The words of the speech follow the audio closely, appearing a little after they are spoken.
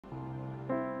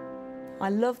I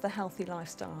love the healthy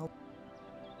lifestyle.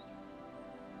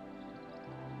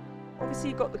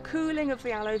 Obviously you've got the cooling of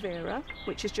the aloe vera,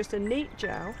 which is just a neat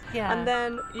gel, and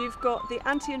then you've got the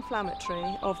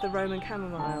anti-inflammatory of the Roman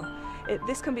chamomile.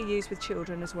 This can be used with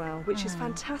children as well, which is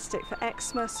fantastic for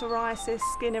eczema, psoriasis,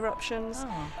 skin eruptions.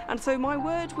 And so my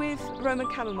word with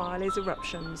Roman chamomile is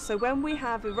eruptions. So when we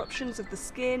have eruptions of the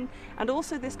skin, and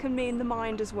also this can mean the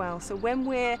mind as well. So when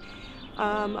we're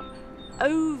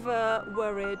over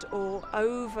worried or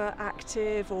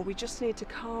overactive, or we just need to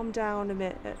calm down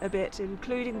a bit,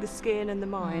 including the skin and the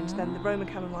mind, then the Roman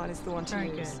chamomile is the one to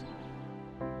use.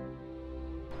 Good.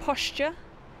 Posture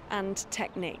and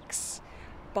techniques.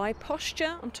 By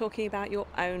posture, I'm talking about your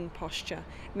own posture.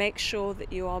 Make sure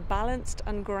that you are balanced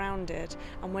and grounded,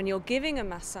 and when you're giving a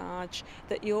massage,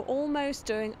 that you're almost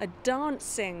doing a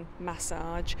dancing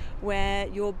massage where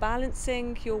you're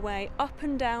balancing your way up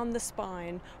and down the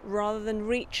spine rather than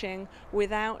reaching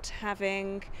without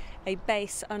having a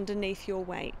base underneath your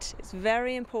weight. It's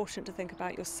very important to think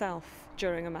about yourself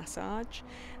during a massage.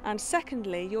 And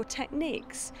secondly, your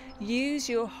techniques. Use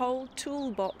your whole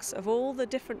toolbox of all the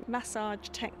different massage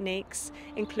techniques,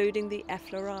 including the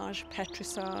effleurage,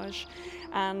 pétrissage,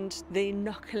 and the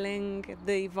knuckling,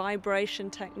 the vibration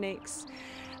techniques,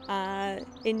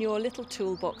 in your little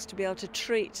toolbox to be able to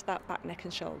treat that back, neck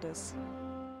and shoulders.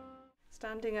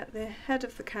 Standing at the head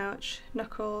of the couch,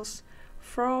 knuckles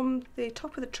from the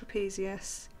top of the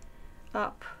trapezius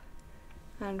up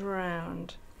and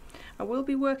round. I will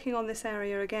be working on this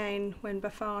area again when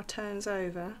Bafar turns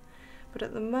over, but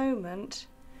at the moment,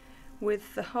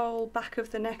 with the whole back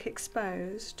of the neck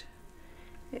exposed,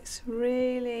 it's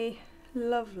really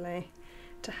lovely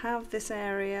to have this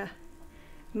area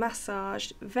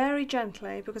massaged very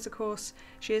gently, because of course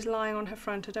she is lying on her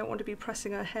front. I don't want to be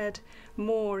pressing her head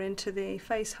more into the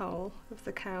face hole of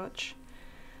the couch.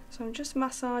 So I'm just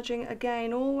massaging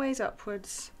again, always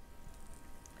upwards,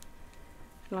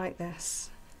 like this.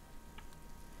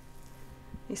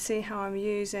 You see how I'm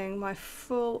using my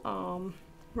full arm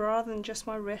rather than just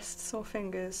my wrists or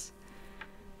fingers.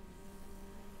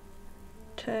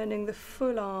 Turning the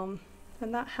full arm,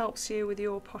 and that helps you with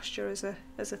your posture as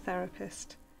a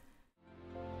therapist.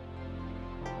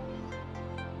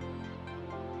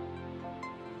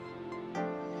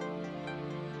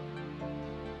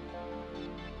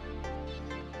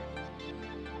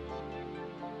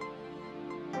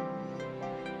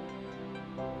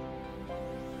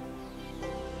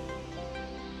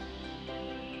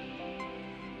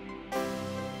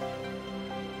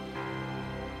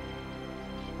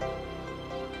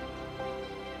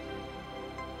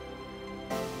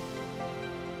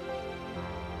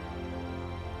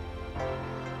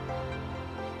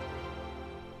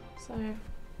 So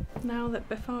now that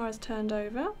Bafar has turned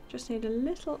over, just need a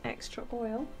little extra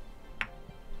oil.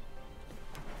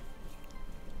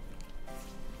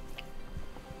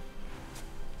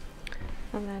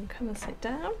 And then come and sit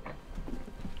down.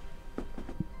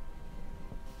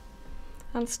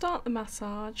 And start the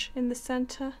massage in the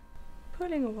centre,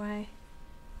 pulling away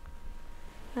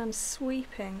and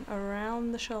sweeping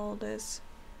around the shoulders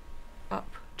up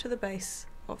to the base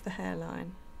of the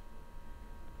hairline.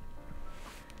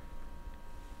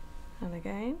 And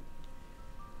again,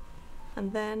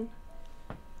 and then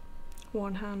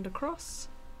one hand across,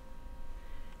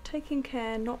 taking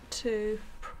care not to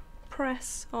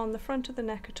press on the front of the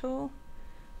neck at all.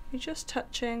 You're just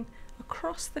touching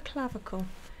across the clavicle,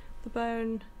 the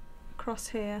bone across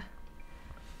here.